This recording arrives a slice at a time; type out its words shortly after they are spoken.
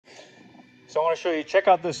So I want to show you, check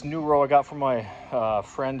out this new row I got from my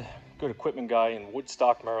friend, good equipment guy in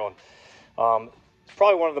Woodstock, Maryland. It's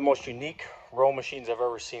probably one of the most unique row machines I've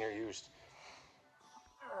ever seen or used.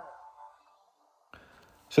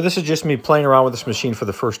 So this is just me playing around with this machine for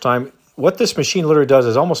the first time. What this machine literally does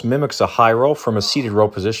is almost mimics a high row from a seated row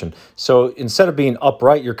position. So instead of being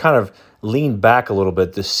upright, you're kind of leaned back a little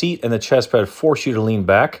bit. The seat and the chest pad force you to lean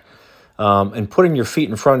back, and putting your feet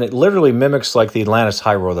in front. It literally mimics like the Atlantis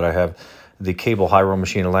high row that I have. The cable high row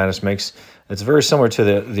machine Atlantis makes. It's very similar to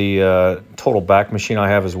the total back machine I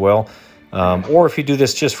have as well. Or if you do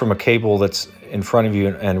this just from a cable that's in front of you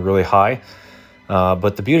and really high.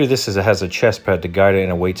 But the beauty of this is it has a chest pad to guide it in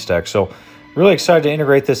a weight stack. So really excited to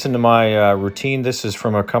integrate this into my routine. This is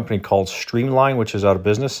from a company called Streamline, which is out of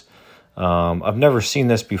business. I've never seen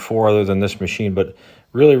this before other than this machine, but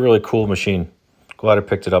really, really cool machine. Glad I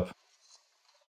picked it up.